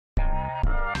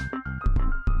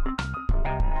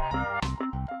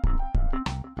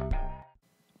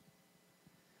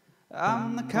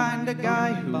I'm the kind of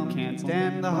guy who can't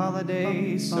stand the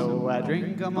holidays, so I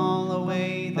drink them all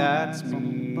away, that's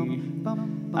me.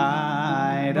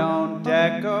 I don't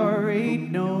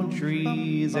decorate no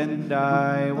trees, and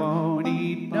I won't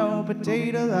eat no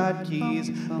potato latkes,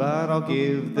 but I'll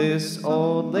give this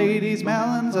old lady's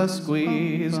melons a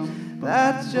squeeze.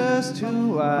 That's just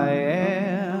who I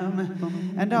am.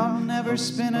 And I'll never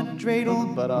spin a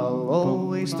dreidel, but I'll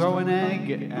always throw an egg,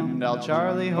 and I'll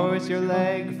Charlie horse your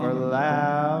leg for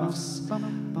laughs.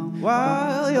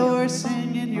 While you're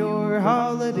singing your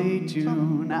holiday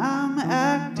tune, I'm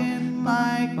acting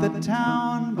like the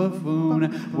town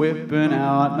buffoon, whipping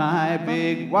out my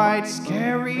big white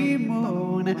scary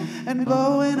moon and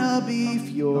blowing a beef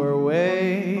your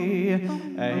way.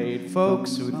 I hate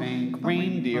folks who think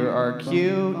reindeer are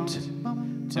cute.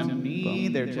 To me,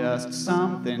 they're just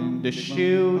something to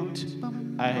shoot.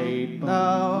 I hate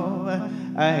love,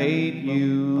 I hate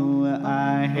you,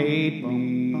 I hate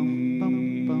me.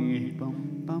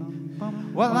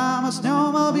 Well, I'm a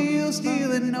snowmobile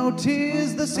stealing, no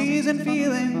 'tis the season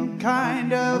feeling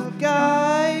kind of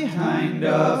guy.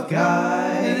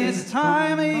 This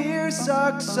time of year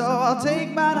sucks, so I'll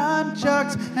take my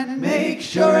nunchucks and make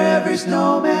sure every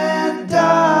snowman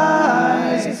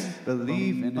dies.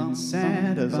 Believing in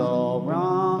Santa's all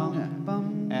wrong,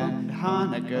 and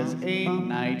Hanukkah's 8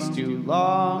 nights too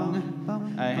long.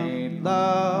 I hate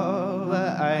love,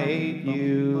 I hate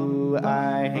you,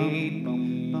 I hate me.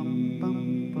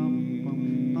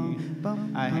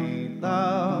 I hate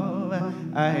love,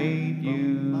 I hate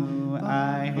you,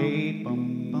 I hate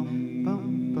me.